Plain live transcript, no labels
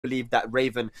believe that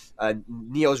Raven,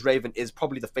 Neo's Raven, is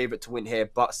probably the favorite to win here.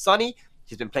 But Sunny,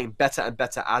 he's been playing better and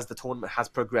better as the tournament has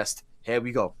progressed. Here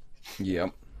we go.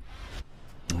 Yep.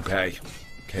 Okay.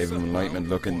 Cave of Enlightenment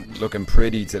looking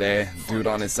pretty today. Dude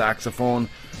on his saxophone,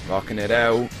 rocking it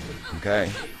out.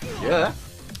 Okay. Yeah.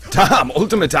 Damn,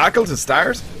 ultimate tackle to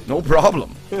start? No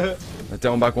problem. That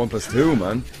down back 1+2,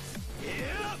 man.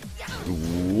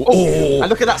 Oh, and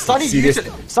look at that, Sunny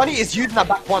is using that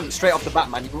back one straight off the bat,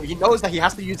 man. He knows that he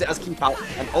has to use it as keep out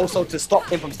and also to stop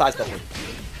him from sidestepping.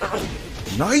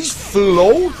 Nice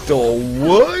float though,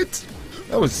 what?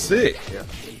 That was sick. Yeah.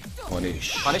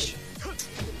 Punish. Punish.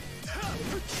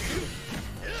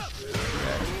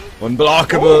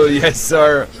 Unblockable, yes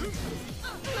sir.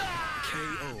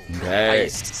 Okay.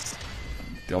 Nice.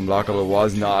 The unblockable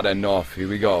was not enough. Here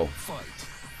we go.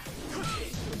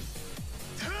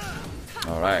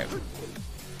 Alright.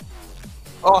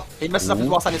 Oh, he messes up his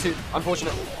while standing too.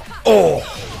 Unfortunate. Oh!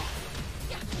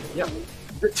 Yep.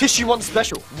 The tissue one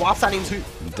special. While standing too.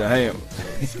 Damn.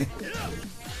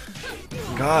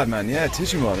 God, man, yeah,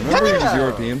 tissue one. Remember he was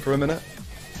European for a minute?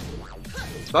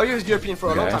 Well, he was European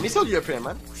for a long time. He's still European,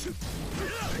 man.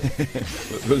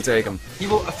 We'll take him. He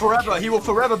will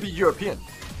forever be European.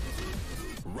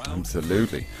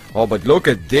 Absolutely. Oh, but look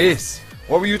at this.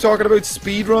 What were you talking about?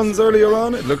 Speed runs earlier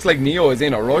on? It looks like Neo is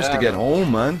in a rush to get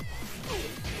home, man.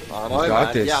 I know,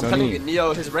 man. Yeah, I'm telling you,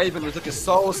 Neo, his Raven is looking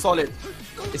so solid.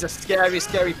 It's a scary,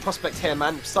 scary prospect here,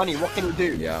 man. Sunny, what can you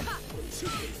do? Yeah.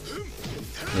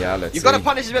 Yeah, let's see. You gotta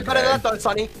punish a bit better than that, though,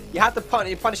 Sunny. You had to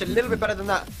punish a little bit better than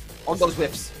that on those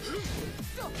whiffs.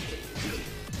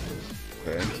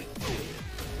 Okay.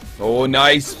 Oh,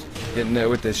 nice. Getting there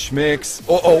with the schmicks.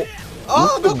 Oh.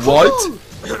 Oh,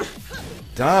 what?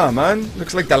 Damn, man.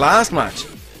 Looks like the last match.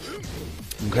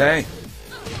 Okay.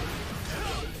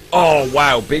 Oh,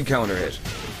 wow. Big counter hit.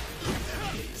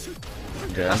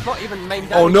 Okay. That's not even main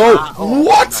damage. Oh, no.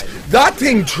 What? Nice. That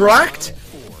thing tracked?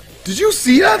 Did you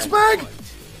see that, Spag?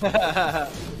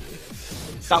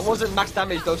 That wasn't max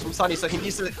damage, though, from Sunny, so he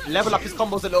needs to level up his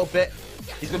combos a little bit.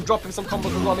 He's been dropping some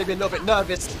combos as well, maybe a little bit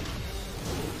nervous.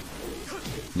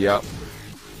 Yep.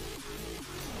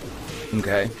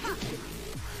 Okay.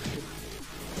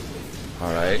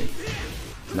 Alright.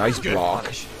 Nice block.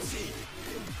 Punish.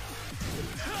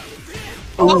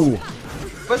 Ooh.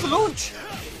 Where's the launch?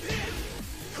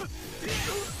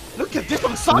 Look at this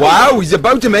from Sunny. Wow, he's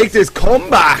about to make this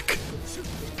comeback.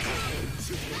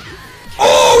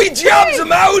 Oh, he jumps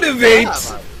him out of it.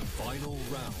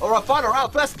 Alright, final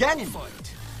round, first game.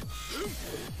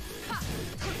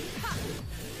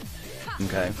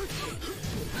 Okay.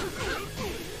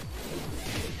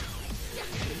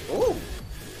 Oh.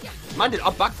 Man did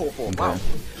up back 4-4. Okay. Wow.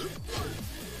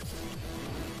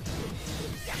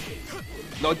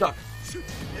 No duck.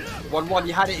 1-1,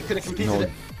 you had it, you could have completed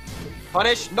it.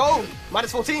 Punish, no!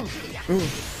 Minus 14. Ooh.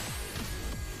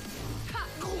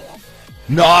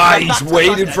 Nice!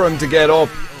 Waited for him to get up.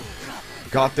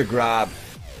 Got the grab.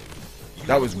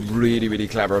 That was really, really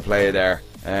clever play there.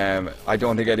 I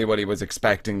don't think anybody was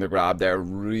expecting the grab there.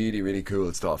 Really, really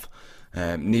cool stuff.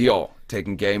 Neo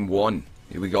taking game 1.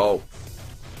 Here we go.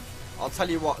 I'll tell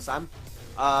you what, Sam.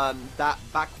 That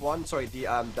back one, sorry,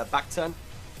 the back turn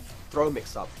throw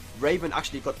mix up. Raven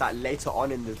actually got that later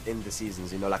on in the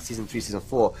seasons, you know, like season 3, season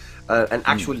 4. An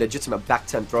actual legitimate back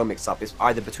turn throw mix up is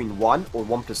either between 1 or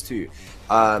 1+2.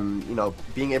 You know,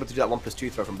 being able to do that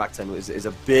 1+2 throw from back turn is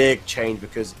a big change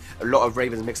because a lot of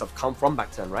Raven's mix ups come from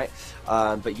back turn, right?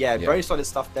 But yeah, very solid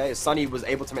stuff there. Sunny was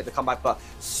able to make the comeback, but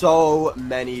so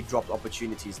many dropped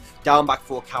opportunities. Down back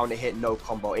 4 counter hit, no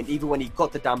combo. And even when he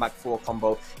got the down back 4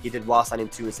 combo, he did while standing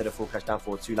 2 instead of full crash down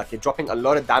 4-2. Like, you're dropping a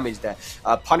lot of damage there.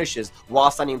 Punishes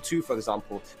while standing 2, for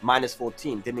example, minus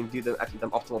 14. Didn't do the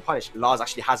optimal punish. Lars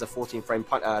actually has a 14 frame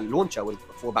launcher with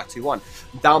 4 back 2-1.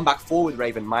 Down back 4 with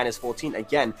Raven, minus 14.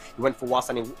 Again, he went for while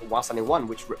standing 1,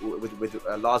 which with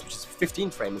Lars, which is 15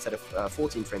 frame instead of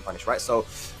 14 frame punish, right? So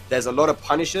there's a lot of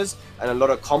punishes and a lot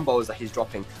of combos that he's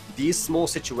dropping. These small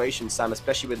situations, Sam,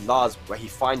 especially with Lars, where he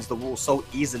finds the wall so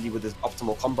easily with his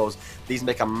optimal combos, these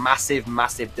make a massive,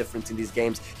 massive difference in these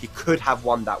games. He could have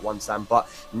won that one, Sam, but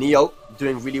Neo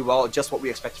doing really well, just what we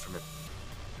expected from him.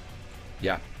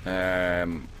 Yeah,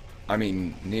 I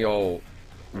mean, Neo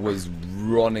was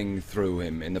running through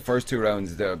him in the first 2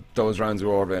 rounds. Those rounds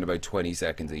were over in about 20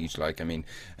 seconds each. Like, I mean,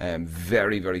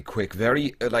 very, very quick,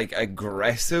 very like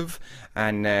aggressive,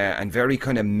 and very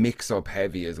kind of mix-up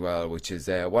heavy as well, which is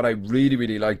what I really,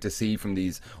 really like to see from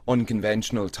these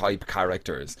unconventional type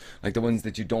characters, like the ones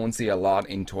that you don't see a lot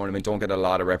in tournament, don't get a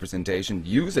lot of representation.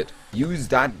 Use it, use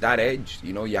that edge.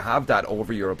 You know, you have that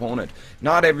over your opponent.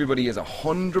 Not everybody is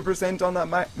 100% on that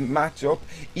matchup,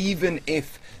 even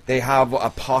if they have a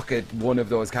pocket one of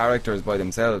those characters by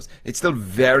themselves. It's still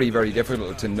very, very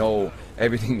difficult to know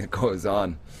everything that goes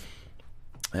on.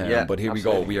 Yeah, but here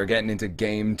absolutely. we go. We are getting into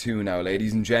game 2 now,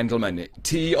 ladies and gentlemen.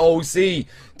 TOC,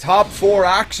 top 4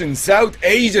 action, South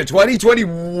Asia 2020.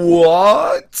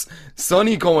 What?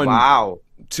 Sunny going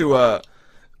to a...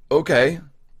 Okay.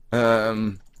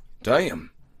 Damn.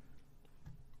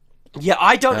 Yeah,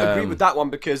 I don't agree with that one,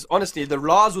 because honestly, the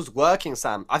Lars was working,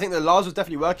 Sam. I think the Lars was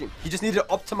definitely working. He just needed to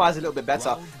optimize a little bit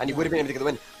better, and he would have been able to get the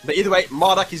win. But either way,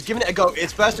 Marduk, he's giving it a go.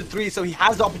 It's first to 3, so he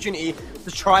has the opportunity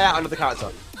to try out another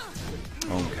character.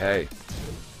 Okay.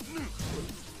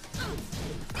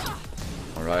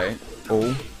 Alright.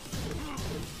 Oh.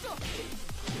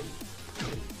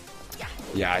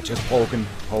 Yeah, just poking.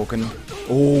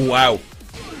 Oh, wow.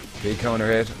 Big counter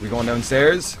hit. We going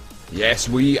downstairs? Yes,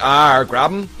 we are.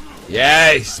 Grab him.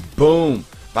 Yes. Boom.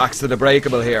 Backs to the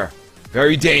breakable here.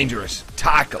 Very dangerous.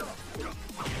 Tackle.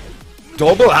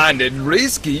 Double-handed.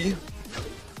 Risky.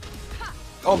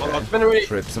 Oh my god, spin away.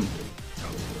 Trips him.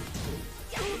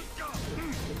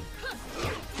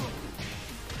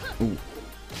 Ooh.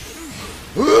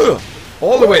 Ugh.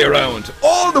 All the way around.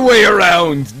 All the way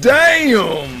around.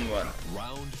 Damn.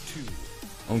 Round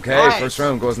 2. Okay, Nice. first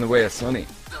round goes in the way of Sunny.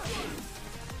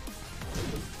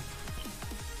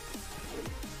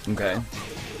 Okay.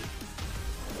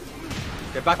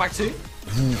 Get back 2.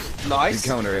 Nice. Big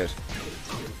counter hit.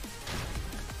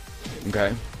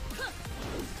 Okay.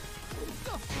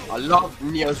 I love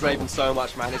Neo's Raven so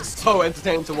much, man. It's so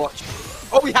entertaining to watch.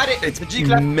 Oh, we had it. It's the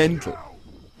G-Clap. mental.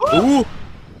 Ooh.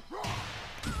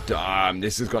 Damn,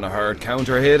 this is gonna hurt.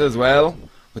 Counter hit as well.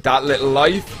 With that little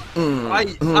life.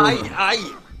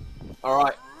 Aye.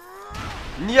 Alright.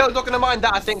 Neo's not gonna mind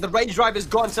that, I think. The Rage Drive is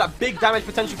gone, so that big damage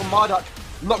potential from Marduk.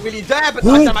 Not really there, but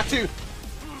nice damage too.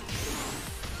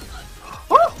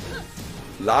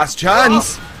 Last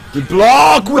chance. The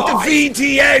block with the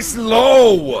VTS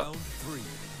low. Round 3.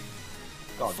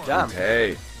 God damn.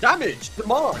 Okay. Damage. The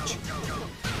March.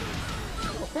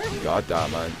 God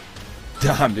damn, man.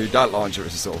 Damn, dude, that launcher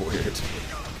is so weird.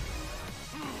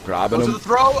 Grabbing Go to him. the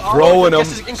throw. Oh, Throwing him.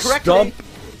 guesses incorrectly. Stomp.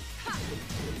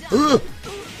 Ugh.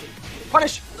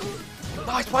 Punish.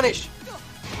 Nice punish.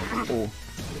 Oh.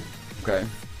 Okay.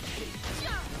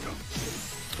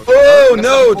 Oh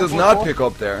no, does not pick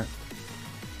up there.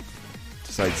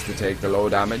 Decides to take the low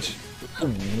damage.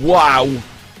 Wow.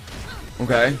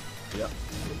 Okay. Yeah.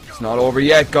 It's not over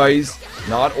yet, guys.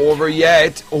 Not over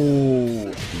yet.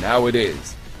 Oh, now it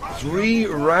is. 3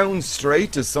 rounds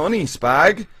straight to Sunny,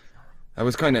 Spag. That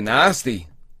was kind of nasty.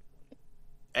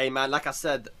 Hey man, like I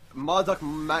said, Marduk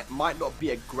might not be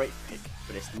a great pick,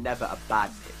 but it's never a bad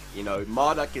pick. You know,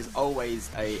 Marduk is always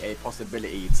a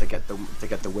possibility to get the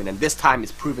win, and this time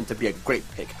it's proven to be a great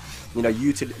pick. You know,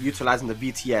 utilizing the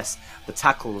VTS, the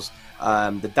tackles,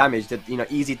 the damage, the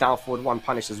easy down forward 1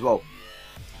 punish as well.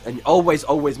 And always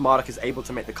Marduk is able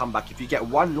to make the comeback. If you get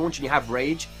 1 launch and you have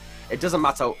rage, it doesn't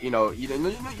matter.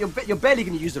 You're barely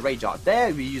going to use the rage art.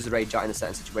 There we use the rage art in a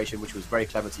certain situation, which was very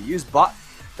clever to use, but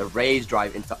the rage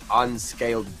drive into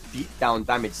unscaled beatdown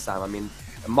damage, Sam. I mean,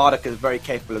 Marduk is very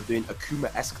capable of doing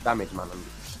Akuma-esque damage, man.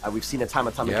 And we've seen it time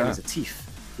and time again. He's a thief.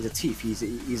 He's a thief.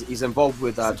 He's involved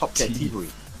with top tier thievery.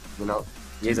 You know,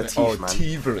 he is a thief, man.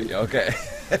 Thievery. Okay.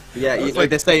 Yeah, like,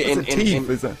 they say in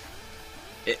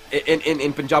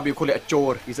Punjabi we call it a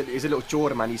chor. He's a little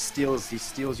chor, man. He steals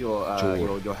your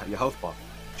health bar.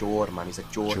 Chor, man. He's a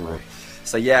chor, man.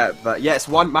 So yeah, but yeah, it's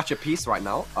 1 match apiece right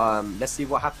now. Let's see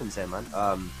what happens here, man.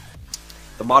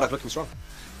 The Marduk looking strong.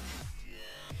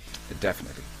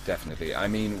 Definitely. I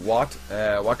mean, what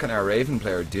can our Raven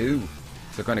player do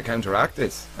to kind of counteract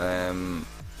this? I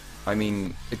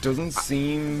mean, it doesn't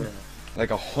seem like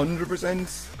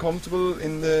 100% comfortable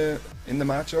in the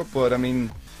matchup, but I mean,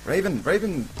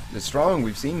 Raven is strong.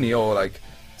 We've seen Neo like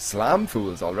slam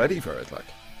fools already for it, like.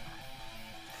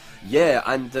 Yeah,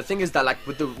 and the thing is that like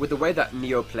with the way that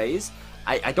Neo plays,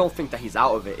 I don't think that he's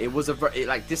out of it. It was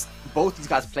both these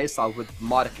guys' play style with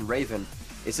Marduk and Raven.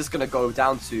 It's just gonna go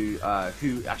down to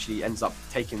who actually ends up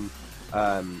taking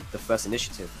the first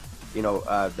initiative. You know,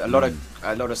 a lot of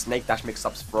snake dash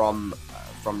mix-ups from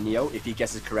from Neo, if he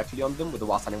guesses correctly on them with the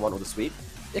while standing one or the sweep,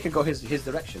 it can go his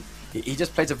direction. He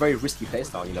just plays a very risky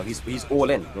playstyle, you know. He's all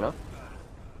in, you know.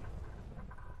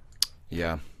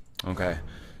 Yeah. Okay.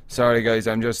 Sorry guys,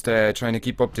 I'm just trying to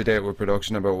keep up to date with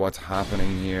production about what's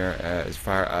happening here as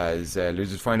far as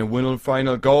losers final, winner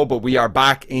final go. But we are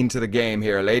back into the game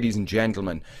here, ladies and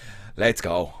gentlemen. Let's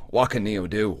go. What can Neo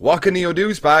do? What can Neo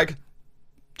do, Spag?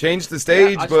 Change the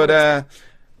stage, yeah, but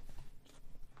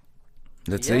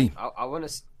let's see. I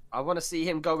want to see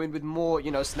him go in with more,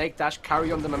 you know, snake dash,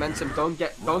 carry on the momentum. Don't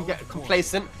get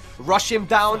complacent. Rush him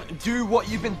down. Do what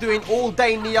you've been doing all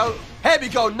day, Neo. Here we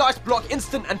go. Nice block,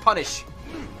 instant and punish.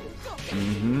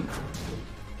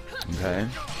 Okay.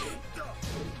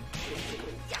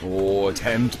 Oh,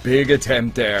 attempt. Big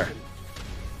attempt there.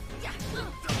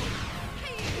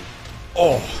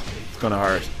 Oh, it's gonna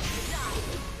hurt.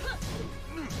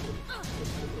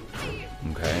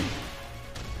 Okay.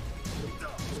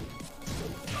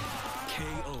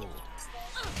 KO.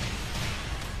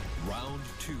 Round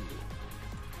 2.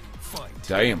 Fight.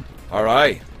 Damn.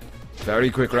 Alright. Very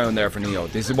quick round there for Neo.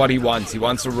 This is what he wants. He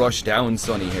wants to rush down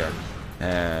Sonny here.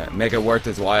 Make it worth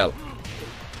his while.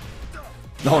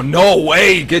 No, no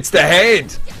way! Gets the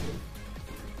head!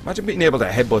 Imagine being able to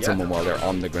headbutt someone while they're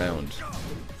on the ground.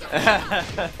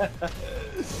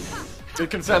 To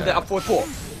confirm that up forward 4.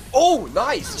 Oh,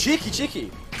 nice!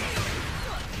 Cheeky.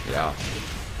 Yeah.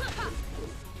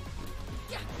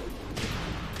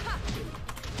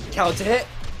 Counter hit.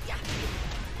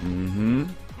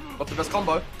 Got the best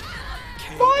combo.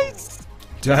 Nice!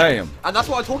 Damn. And that's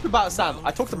what I talked about, Sam.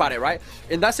 I talked about it, right?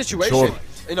 In that situation, Sure.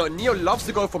 you know, Neo loves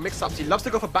to go for mix-ups. He loves to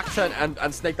go for back turn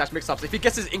and snake dash mix-ups. If he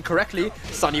guesses incorrectly,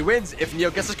 Sonny wins. If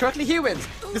Neo guesses correctly, he wins.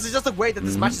 This is just the way that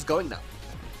this match is going now.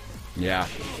 Yeah.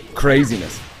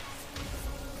 Craziness.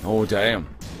 Oh, damn.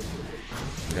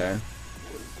 Okay.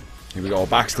 Here we go.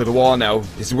 Backs to the wall now.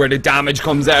 This is where the damage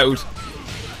comes out.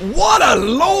 What a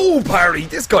low parry.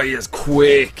 This guy is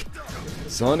quick.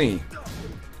 Sonny.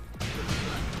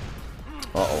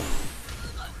 Uh-oh.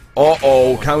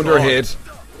 Uh-oh. Counter hit.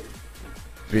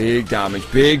 Big damage.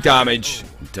 Big damage.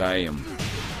 Damn.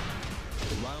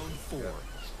 Round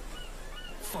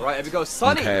 4. Right, here we go.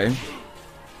 Sonny. Okay.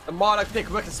 The Monarch pick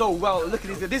working so well. Look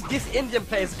at this Indian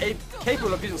player is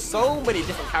capable of using so many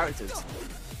different characters.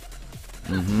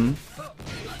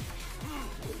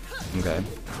 Okay.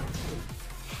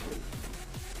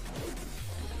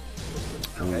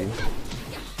 Okay.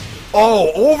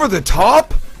 Oh, over the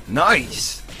top?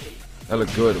 Nice. That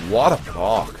looked good. What a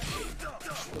block.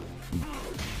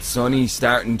 Sonny's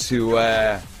starting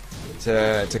to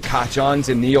catch on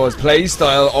to Neo's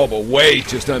playstyle. Oh, but wait,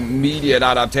 just an immediate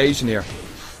adaptation here.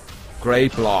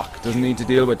 Great block. Doesn't need to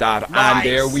deal with that. Nice. And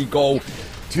there we go.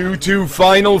 2-2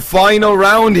 final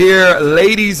round here.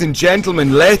 Ladies and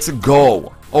gentlemen, let's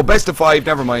go. Oh, best of 5,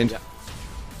 never mind.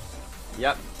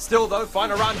 Yep. Still though,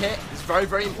 final round hit is very,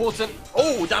 very important.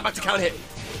 Oh, down back to counter hit.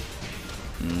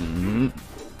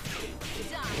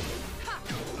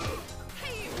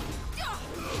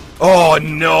 Oh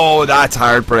no, that's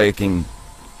heartbreaking.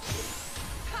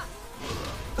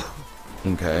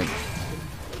 Okay.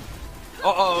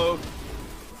 Uh-oh.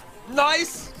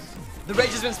 Nice! The rage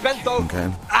has been spent though.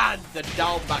 Okay. And the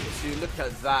down back 2. Look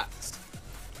at that.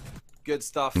 Good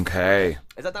stuff. Okay.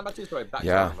 Is that down back 2? Sorry, back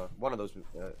Yeah. 2. One of those.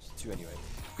 It's 2 anyway.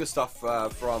 Good stuff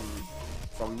from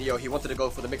Neo. He wanted to go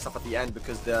for the mix-up at the end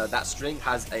because that string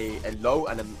has a low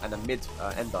and a mid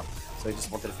ender. So he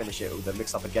just wanted to finish it with the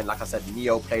mix-up again. Like I said,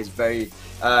 Neo plays very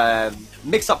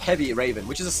mix-up heavy Raven,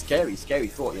 which is a scary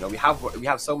thought. You know, we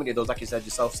have so many of those, like you said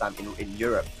yourself, Sam, in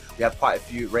Europe. We have quite a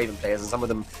few Raven players, and some of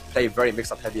them play very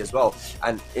mix-up heavy as well.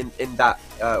 And in that,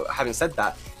 having said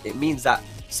that, it means that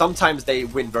sometimes they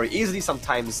win very easily,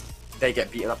 sometimes they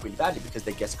get beaten up really badly because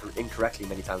they guess incorrectly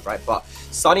many times, right? But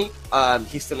Sonny,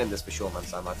 he's still in this for sure, man,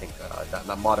 Sam. I think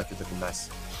that Marduk is looking nice.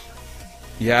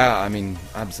 Yeah, I mean,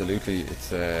 absolutely.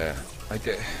 It's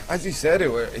as you said,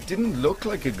 it didn't look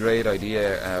like a great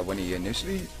idea when he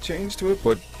initially changed to it,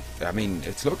 but I mean,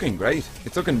 it's looking great.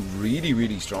 It's looking really,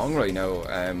 really strong right now.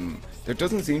 There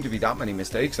doesn't seem to be that many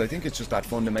mistakes. I think it's just that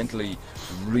fundamentally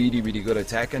really, really good at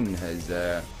Tekken has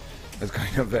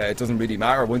kind of it doesn't really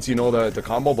matter once you know the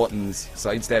combo buttons,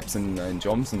 side steps and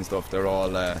jumps and stuff. They're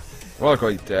all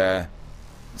quite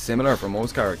similar for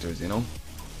most characters, you know.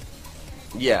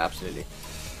 Yeah, absolutely.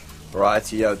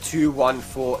 Rightio, 2-1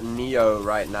 for Neo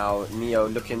right now. Neo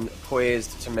looking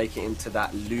poised to make it into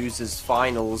that losers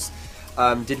finals.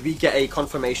 Did we get a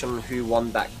confirmation who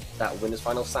won that winners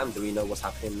final, Sam? Do we know what's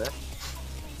happening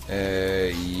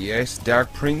there? Yes,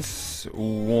 Dark Prince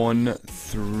won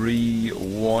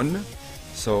 3-1.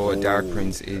 So Ooh. Dark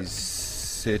Prince is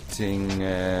sitting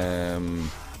in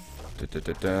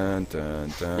grand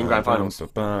finals.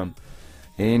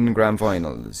 In grand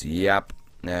finals, yep.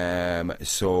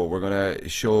 So we're gonna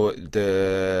show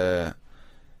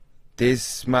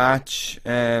this match.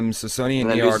 So Sonny and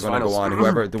Neo are gonna go on.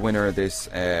 Whoever the winner of this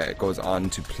goes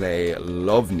on to play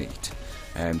Love Neat.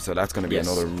 So that's gonna be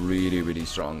another really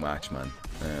strong match, man.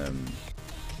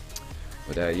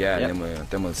 But yeah, and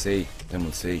then we'll see. Then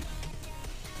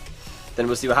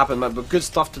we'll see what happens, man. But good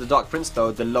stuff to the Dark Prince,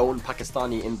 though. The lone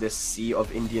Pakistani in this sea of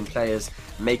Indian players,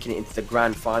 making it into the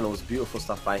grand finals. Beautiful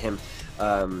stuff by him.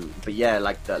 But yeah,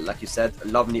 like you said,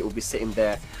 Loveney will be sitting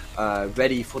there,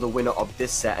 ready for the winner of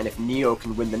this set. And if Neo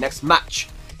can win the next match,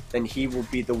 then he will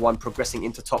be the one progressing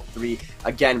into top 3.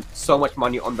 Again, so much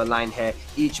money on the line here.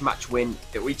 Each match win,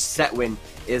 each set win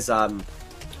is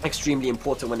extremely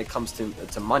important when it comes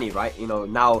to money, right? You know,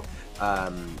 now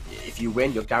if you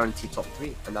win, you're guaranteed top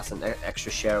 3, and that's an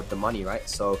extra share of the money, right?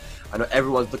 So I know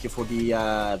everyone's looking for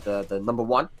the number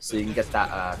 1, so you can get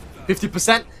that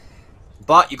 50%.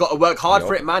 But you got to work hard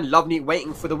for it, man. Loveney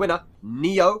waiting for the winner,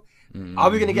 Neo. Are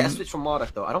we gonna get a switch from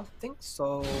Marduk though? I don't think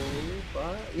so.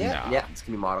 But yeah, it's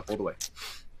gonna be Marduk all the way.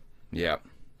 Yeah.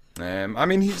 I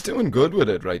mean, he's doing good with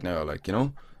it right now, like, you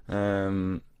know.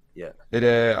 Yeah.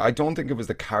 I don't think it was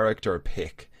the character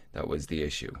pick that was the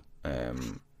issue.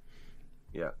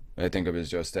 Yeah. I think it was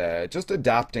just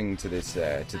adapting to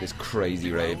this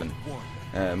crazy Raven.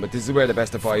 But this is where the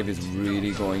best of 5 is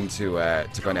really going to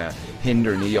kind of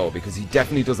hinder Neo, because he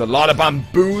definitely does a lot of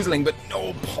bamboozling, but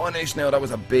no punish. Now that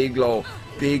was a big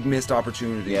missed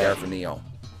opportunity there for Neo.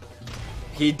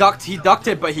 He ducked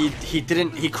it, but he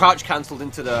didn't. He crouch cancelled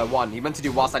into the 1. He meant to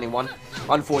do while standing 1.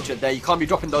 Unfortunate there. You can't be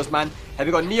dropping those, man. Have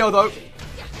you got Neo though?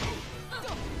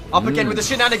 Up again with the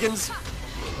shenanigans.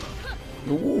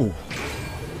 Ooh.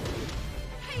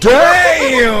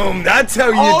 Damn! That's how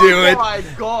you do it. Oh my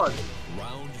god.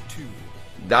 Round 2.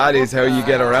 That is how you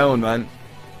get around, man.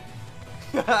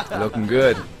 Looking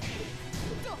good.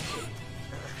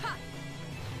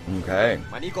 Okay.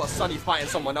 Man, you got Sonny fighting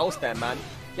someone else there, man.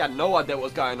 He had no idea what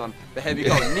was going on. But here we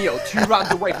go. Neo, 2 rounds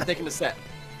away from taking the set.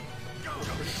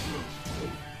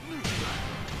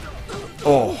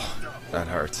 Oh, that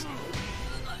hurts.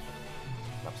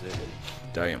 Absolutely.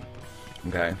 Damn.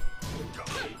 Okay.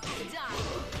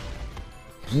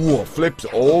 Whoa, flips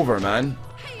over, man.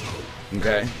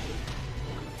 Okay.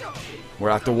 We're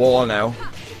at the wall now.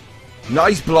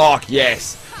 Nice block,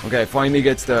 yes. Okay, finally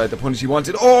gets the punish he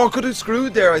wanted. Oh, could have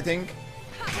screwed there, I think.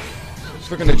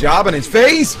 Just looking at the jab in his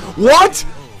face. What?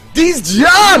 These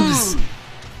jabs!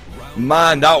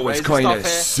 Man, that was kind of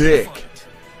sick.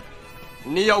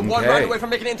 Neo 1 round away from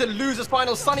making it into the loser's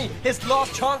final. Sonny, his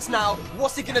last chance now.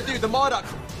 What's he gonna do? The Marduk.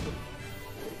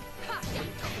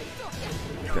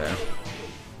 Okay.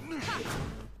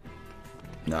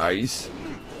 Nice.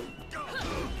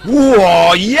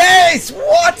 Whoa, yes!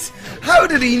 What? How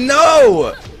did he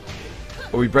know?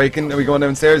 Are we breaking? Are we going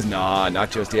downstairs? Nah, not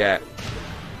just yet.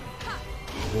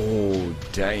 Oh,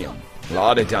 damn. A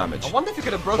lot of damage. I wonder if you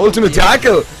could have broken ultimate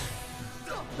tackle.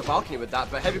 The balcony with that,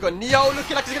 but have you got Neo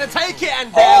looking like he's gonna take it,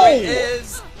 and there it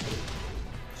is.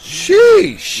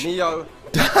 Sheesh. Neo.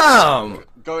 Damn.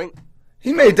 Going.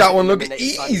 He made that one look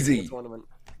easy.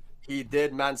 He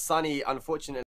did, man. Sonny, unfortunately.